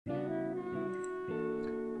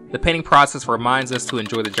The painting process reminds us to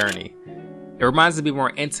enjoy the journey. It reminds us to be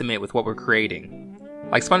more intimate with what we're creating.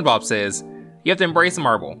 Like SpongeBob says, you have to embrace the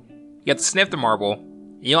marble, you have to sniff the marble,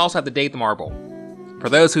 and you also have to date the marble. For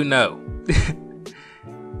those who know.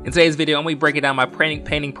 In today's video, I'm going to be breaking down my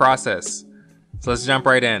painting process. So let's jump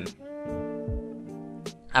right in.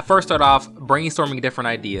 I first start off brainstorming different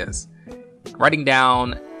ideas, writing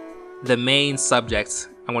down the main subjects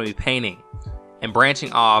I'm going to be painting, and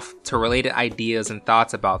branching off to related ideas and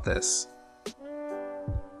thoughts about this.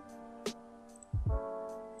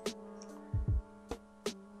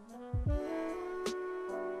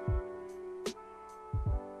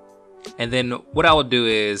 And then what I will do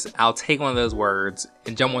is I'll take one of those words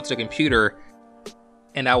and jump onto the computer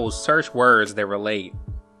and I will search words that relate.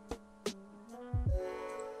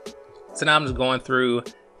 So now I'm just going through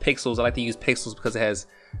Pixels. I like to use Pixels because it has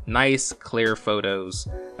nice clear photos,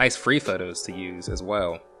 nice free photos to use as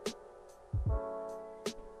well.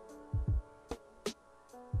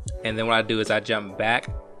 And then what I do is I jump back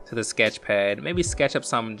to the sketch pad, maybe sketch up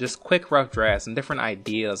some just quick rough drafts and different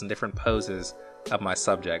ideas and different poses of my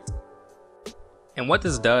subject. And what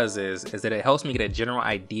this does is that it helps me get a general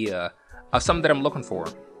idea of something that I'm looking for.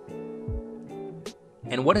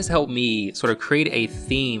 And what has helped me sort of create a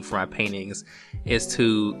theme for my paintings is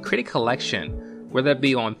to create a collection, whether it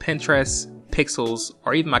be on Pinterest, Pixels,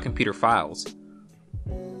 or even my computer files.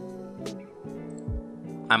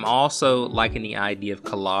 I'm also liking the idea of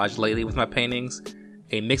collage lately with my paintings,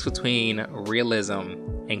 a mix between realism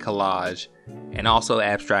and collage, and also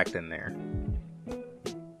abstract in there.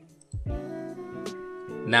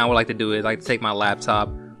 Now what I like to do is I like to take my laptop,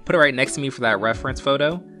 put it right next to me for that reference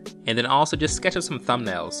photo, and then also just sketch up some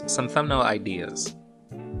thumbnails, some thumbnail ideas.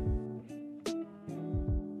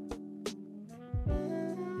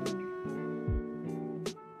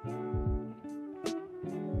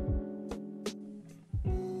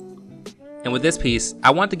 And with this piece,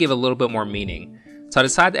 I want to give a little bit more meaning, so I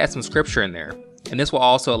decided to add some scripture in there, and this will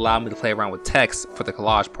also allow me to play around with text for the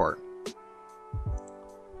collage part.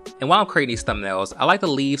 And while I'm creating these thumbnails, I like to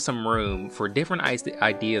leave some room for different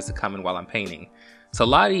ideas to come in while I'm painting. So a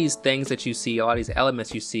lot of these things that you see, a lot of these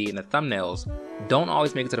elements you see in the thumbnails don't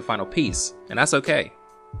always make it to the final piece, and that's okay.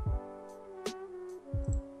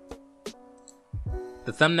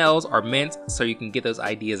 The thumbnails are meant so you can get those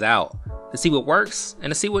ideas out, to see what works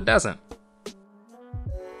and to see what doesn't.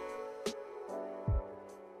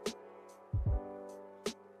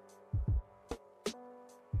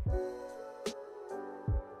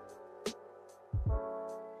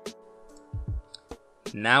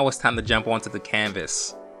 Now it's time to jump onto the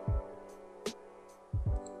canvas.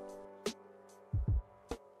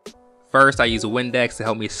 First, I use a Windex to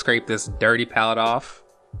help me scrape this dirty palette off.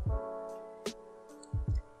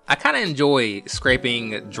 I kind of enjoy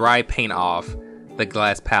scraping dry paint off the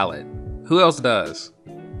glass palette. Who else does?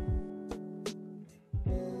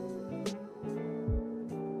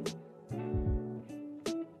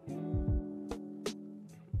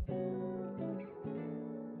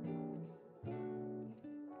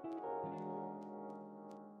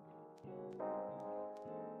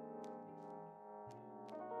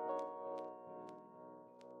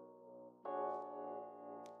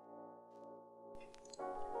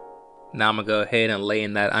 Now I'm gonna go ahead and lay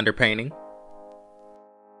in that underpainting.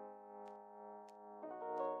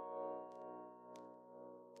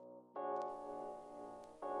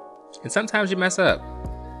 And sometimes you mess up,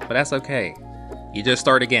 but that's okay. You just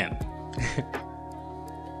start again.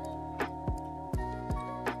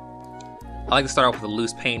 I like to start off with a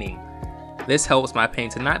loose painting. This helps my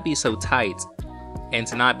paint to not be so tight and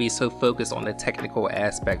to not be so focused on the technical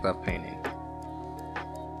aspect of painting.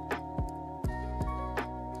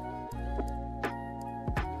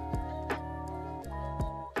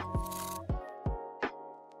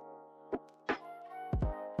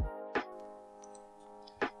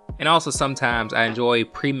 And also sometimes I enjoy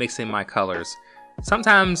pre-mixing my colors.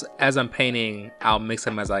 Sometimes as I'm painting, I'll mix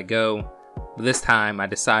them as I go, but this time I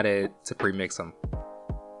decided to pre-mix them.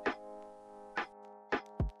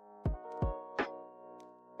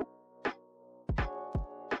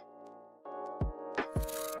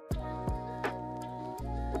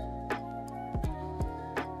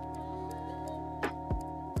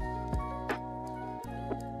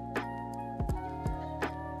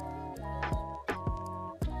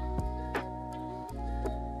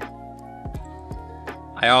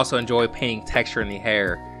 I also enjoy painting texture in the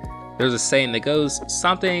hair. There's a saying that goes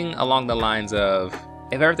something along the lines of,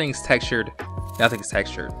 if everything's textured, nothing's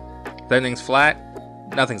textured. If everything's flat,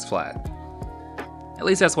 nothing's flat. At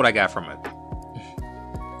least that's what I got from it.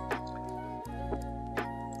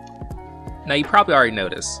 Now you probably already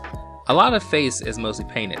noticed, A lot of the face is mostly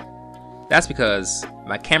painted. That's because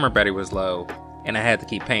my camera battery was low and I had to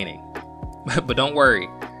keep painting. But don't worry,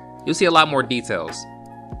 you'll see a lot more details.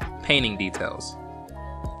 Painting details.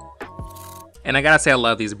 And I gotta say I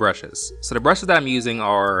love these brushes. So the brushes that I'm using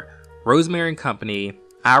are Rosemary & Company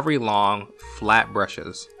Ivory Long flat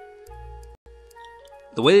brushes.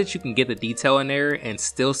 The way that you can get the detail in there and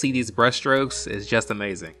still see these brush strokes is just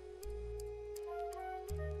amazing.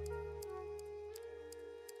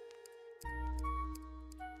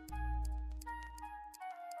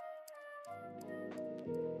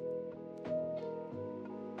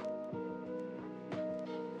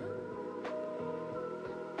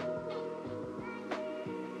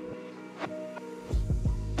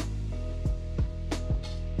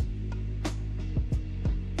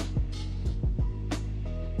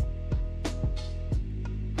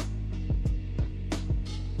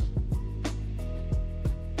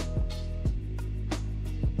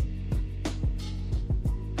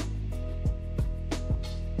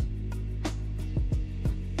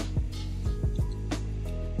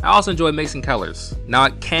 I also enjoy mixing colors. Now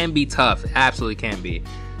it can be tough, it absolutely can be.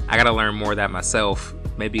 I gotta learn more of that myself,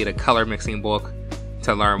 maybe get a color mixing book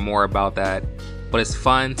to learn more about that. But it's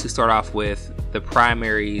fun to start off with the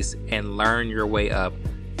primaries and learn your way up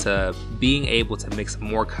to being able to mix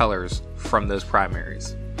more colors from those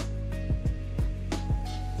primaries.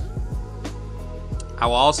 I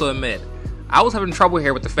will also admit, I was having trouble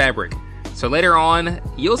here with the fabric, so later on,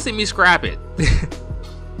 you'll see me scrap it.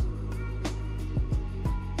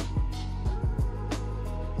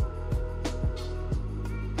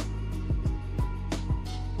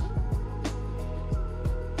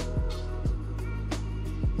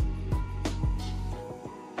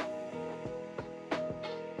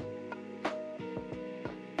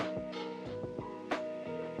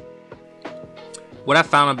 What I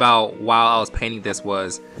found about while I was painting this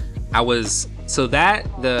was,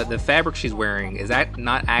 the fabric she's wearing is that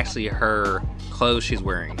not actually her clothes she's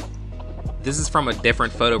wearing. This is from a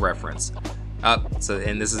different photo reference.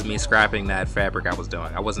 And this is me scrapping that fabric I was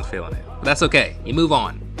doing. I wasn't feeling it, but that's okay. You move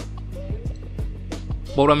on.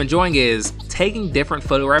 But what I'm enjoying is taking different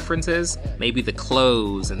photo references, maybe the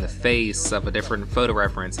clothes and the face of a different photo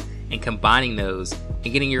reference, and combining those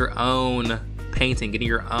and getting your own painting, getting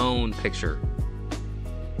your own picture.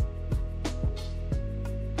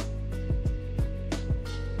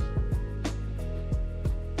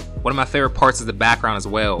 One of my favorite parts is the background as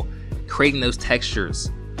well, creating those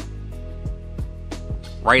textures.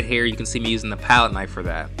 Right here you can see me using the palette knife for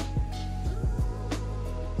that.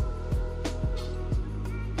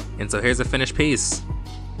 And so here's the finished piece.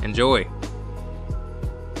 Enjoy.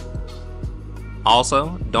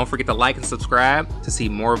 Also, don't forget to like and subscribe to see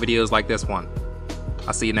more videos like this one.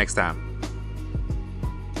 I'll see you next time.